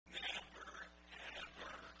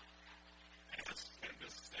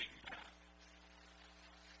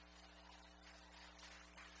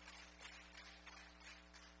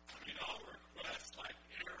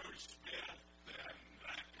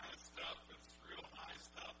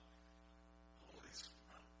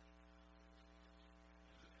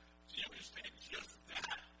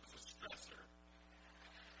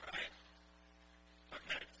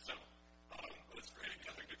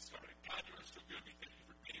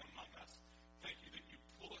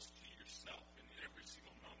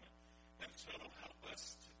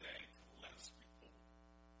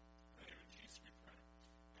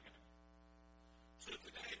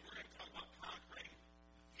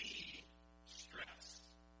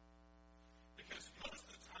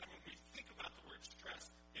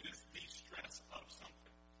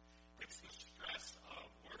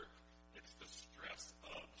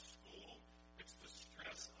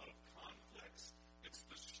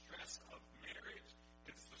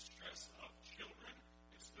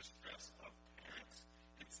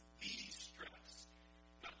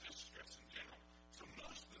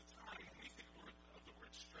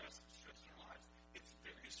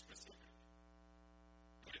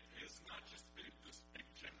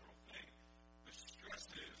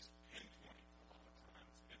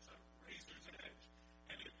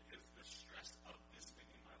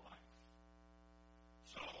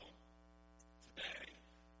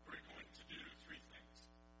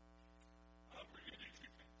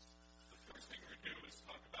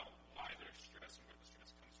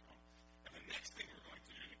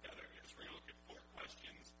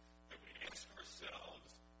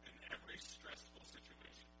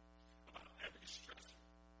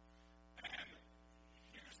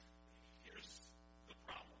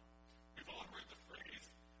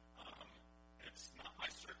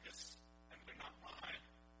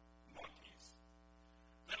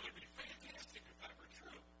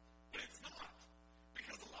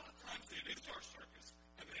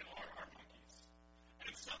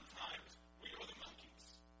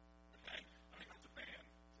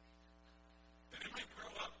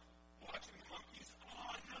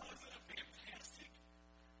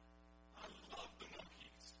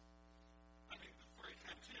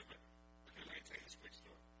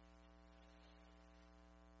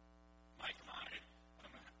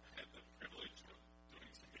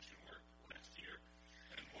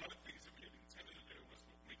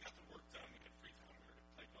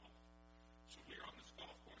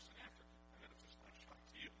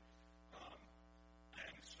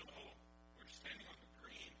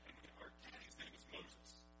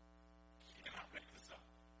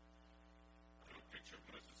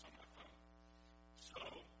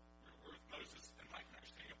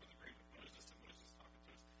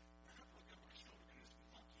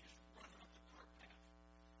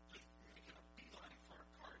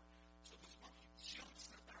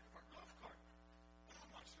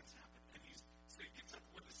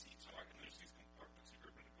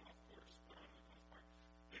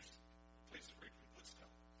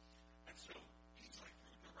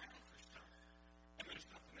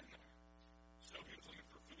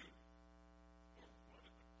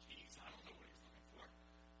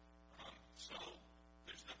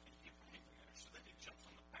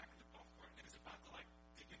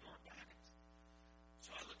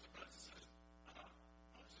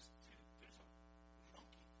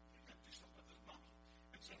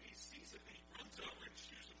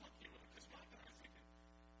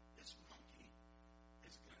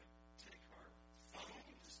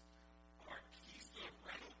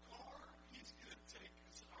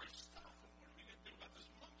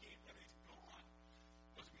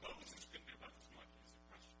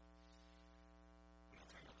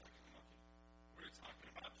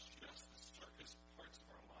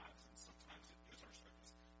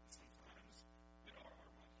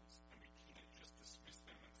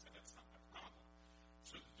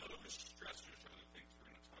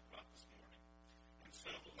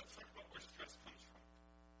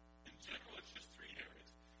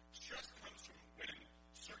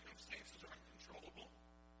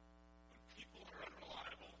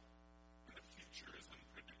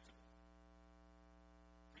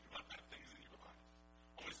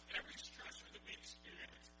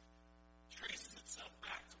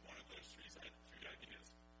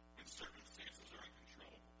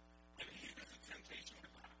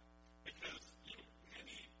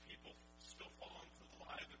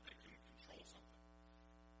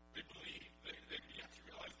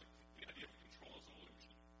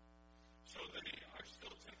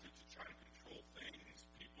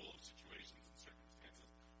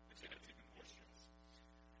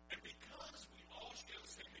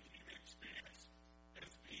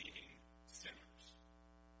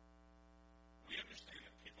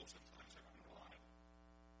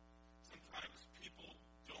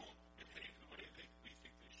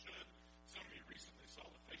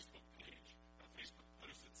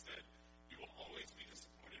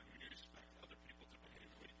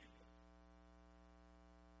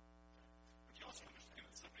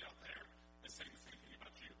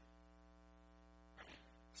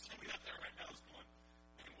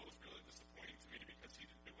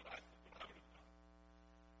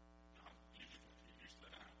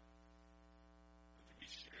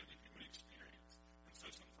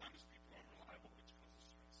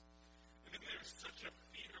such a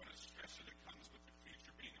fear and a stressor that comes with the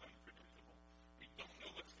future being unpredictable. We don't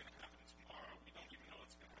know what's going to happen tomorrow. We don't even know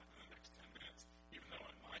what's going to happen in the next 10 minutes, even though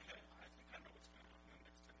in my head, I think I know what's going to happen in the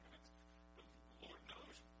next 10 minutes. But the Lord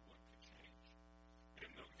knows what could change. We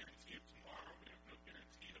have no guarantee of tomorrow. We have no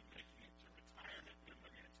guarantee of making it to retirement. We have no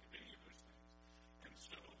guarantee of any of those things. And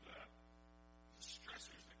so the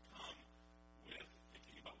stressors that come with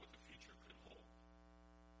thinking about what the future could hold.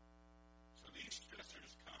 So these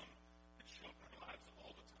stressors come and show up in our lives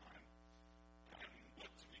all the time. And what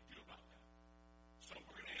do we do about that? So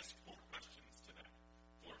we're going to ask 4 questions today.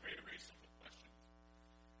 4 very, very simple questions.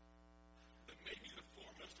 That may be the 4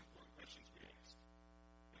 most important questions we ask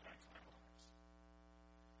in our entire lives.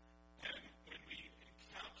 And when we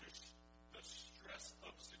encounter the stress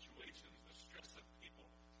of situations, the stress of people,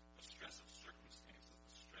 the stress of circumstances,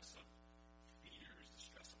 the stress of fears, the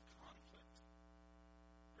stress of conflict,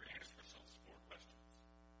 we're going to ask ourselves 4 questions.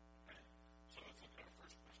 Okay? So let's look at our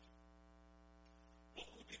first question. What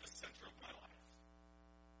will be the center of my life?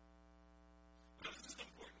 Now, this is an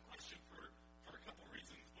important question for a couple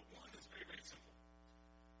reasons, but one is very, very simple.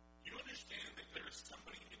 You understand that there is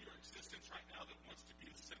somebody in your existence right now that wants to be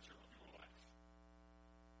the center of your life.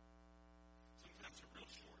 Sometimes they're real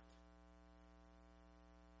short.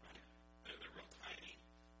 Right? They're real tiny.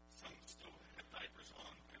 Some still have diapers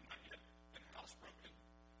on and not yet been housebroken.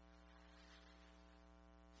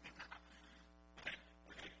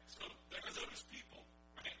 Right? So there are those people,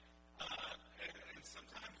 right? And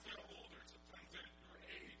sometimes they're older, sometimes they're your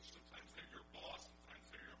age, sometimes they're your boss, sometimes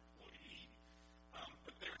they're your employee.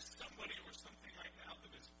 But there's somebody or something right now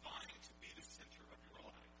that is vying to be the center of your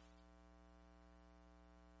life.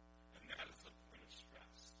 And that is a point of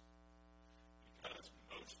stress. Because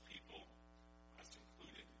most people, us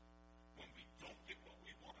included, when we don't get what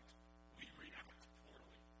we want, we react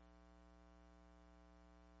poorly.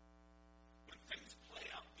 When things play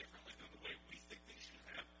out differently than the way we think they should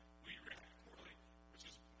have, we react poorly, which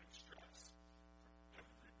is a point of stress for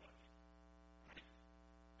everybody. Right?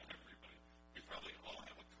 Everybody. We probably all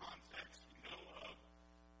have a context we know of.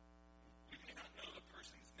 We may not know the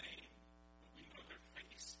person's name, but we know their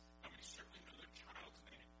face, and we certainly know their child's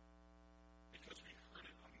name because we heard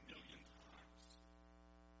it a million times.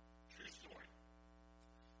 True story.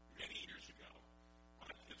 Many years ago,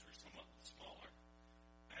 my kids were somewhat smaller,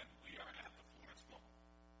 and we are at the Florence Mall.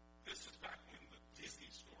 This is back when the Disney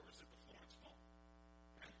store was at the Florence Mall.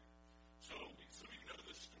 Okay? So we know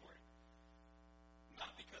this story.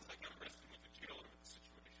 Not because I got arrested with the jailer in the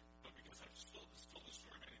situation, but because I've told this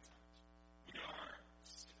story many times. We are,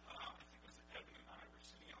 I think it was Evan and I were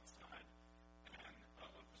sitting outside and of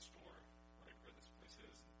the store, right where this place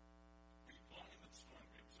is. We go into the store and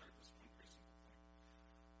we observed this one very simple thing.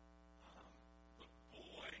 The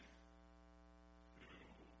boy who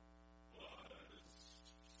was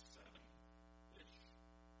 7-ish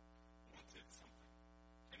wanted something.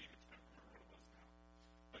 Can't even remember what it was now.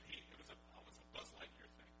 But it was a Buzz Lightyear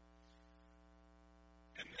thing.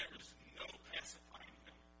 And there was no pacifying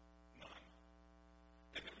him. None.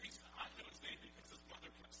 And the reason I know his name because his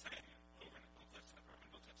mother kept saying it over and over. Don't touch that, Robin,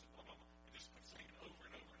 don't touch it, blah, blah, blah. And just kept saying it over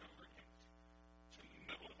and over and over again. To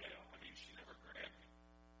no avail. I mean, she never grabbed him.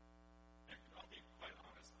 And I'll be quite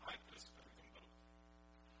honest, I could have spared them both.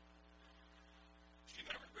 She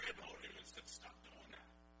never grabbed hold of him and said, stop doing that.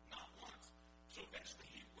 Not once. So eventually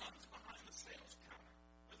he runs behind the sales counter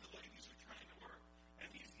where the ladies are trying to work. And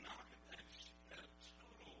he's knocking and she's a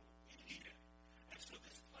total idiot. And so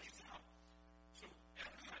this plays out. So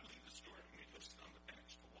Evan and I leave the store and we go sit on the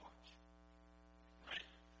bench to watch. Right?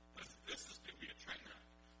 This is going to be a train wreck.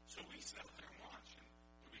 So we sit out there and watch. And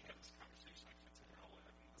we have this conversation. I can't tell you how old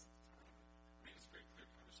Evan was at the time. I mean, it's a very clear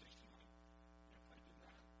conversation. Like, if I did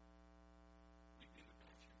that, we'd be in the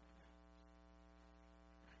bathroom right now.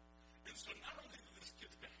 Right? And so not only did this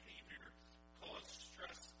kid's behavior cause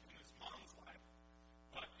stress in his mom's life,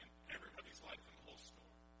 but in everybody's life in the whole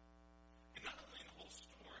store. And not only in the whole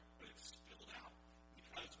store, but it spilled out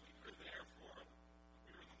because we were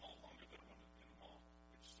in the mall longer than I wanted to be in the mall,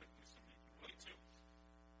 which certainly some of you can relate to.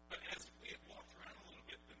 But as we had walked around a little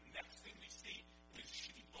bit, the next thing we see is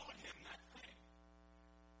she bought him that thing.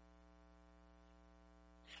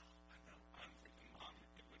 Yeah, I know. I'm thinking, Mom, you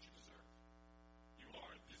get what you deserve. You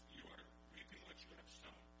are reaping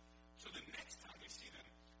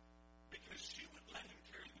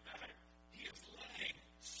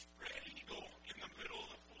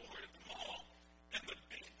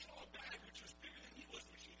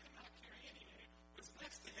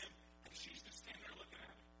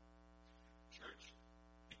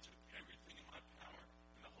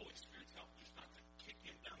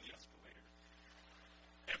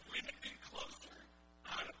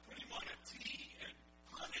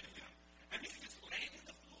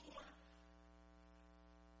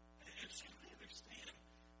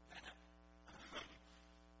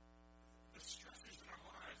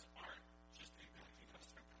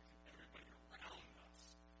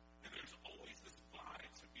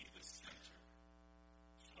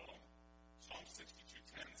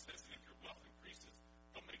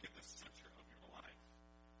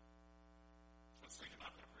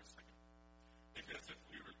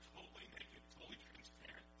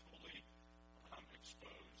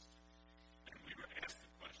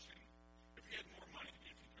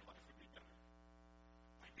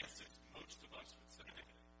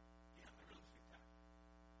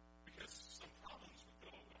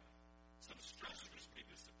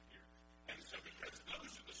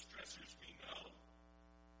those are the stressors we know.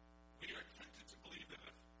 We are tempted to believe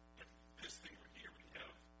that if this thing were here, we'd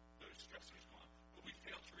have those stressors gone. But we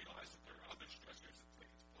fail to realize that there are other stressors that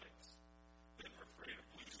take its place. Then we're afraid of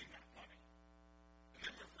losing that money. And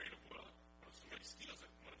then we're afraid of, well, what if somebody steals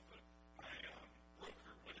it? What if my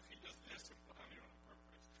broker, what if he does this? I don't even know what a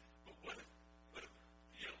broker is. But what if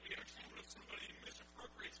somebody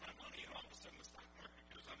misappropriates my money and all of a sudden the stock market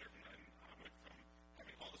goes under and I went from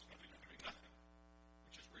having all this money to having nothing,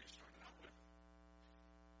 which is where you started out with.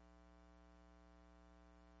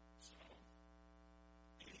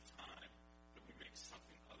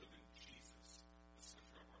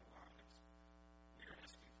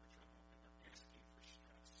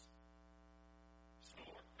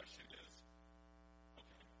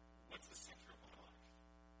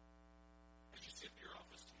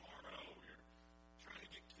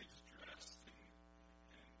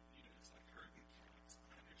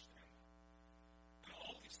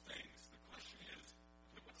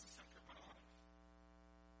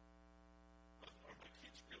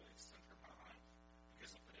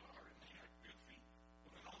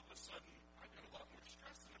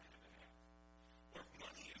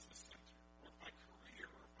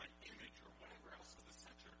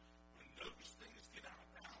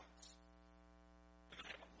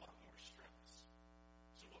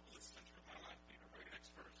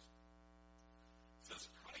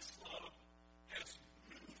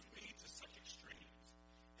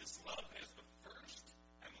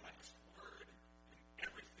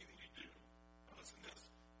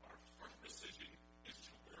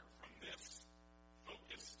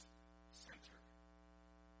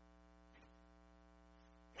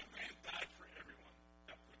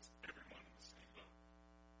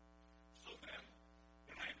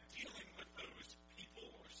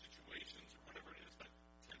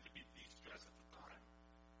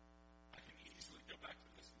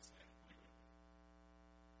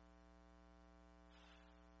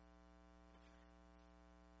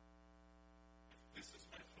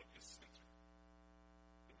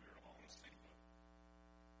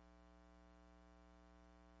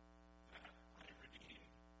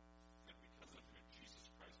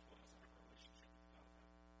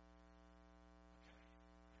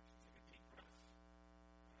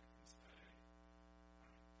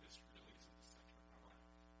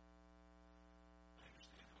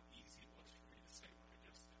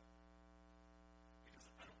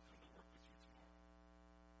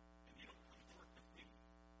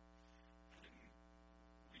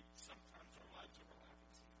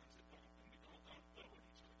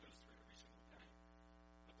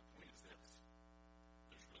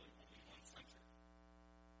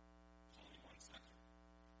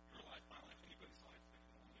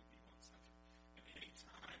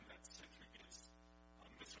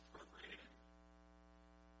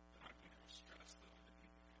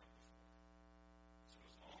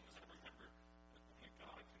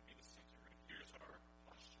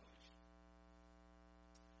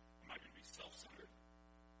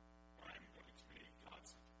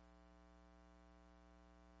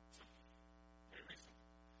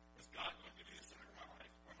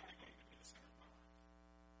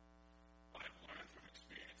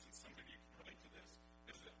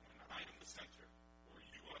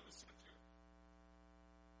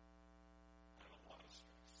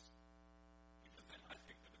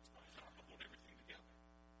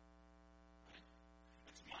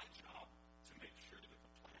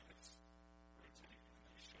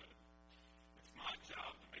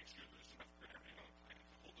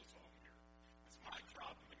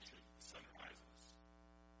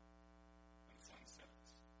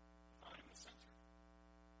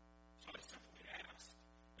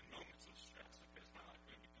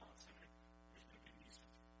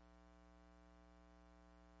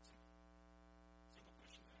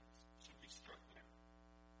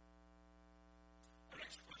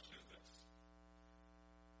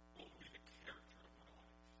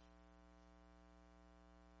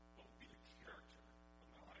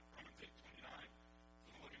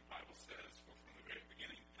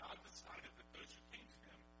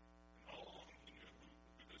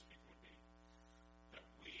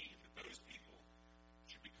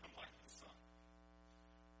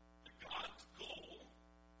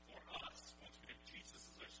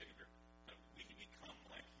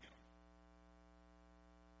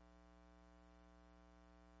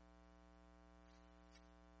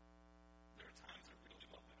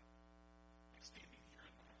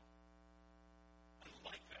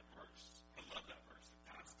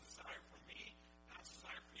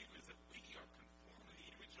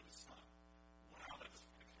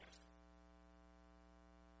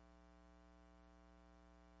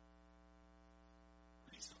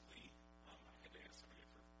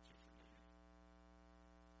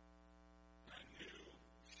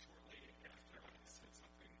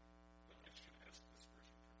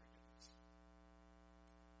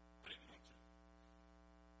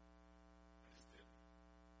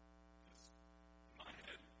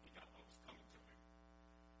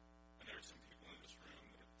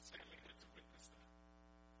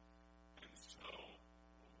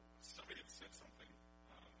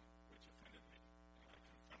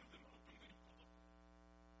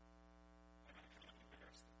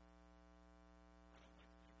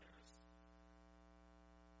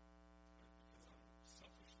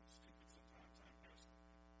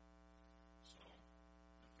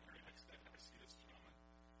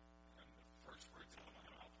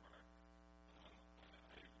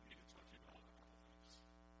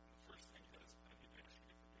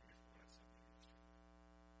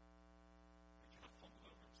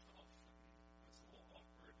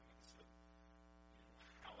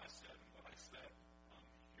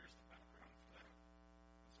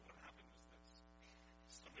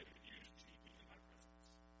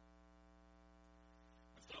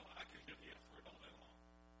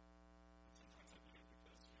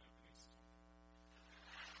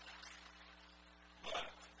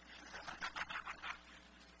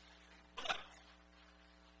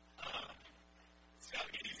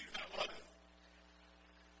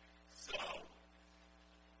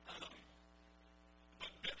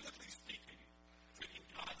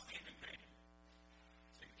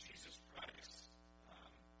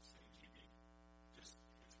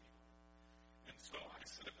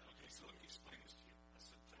 So let me explain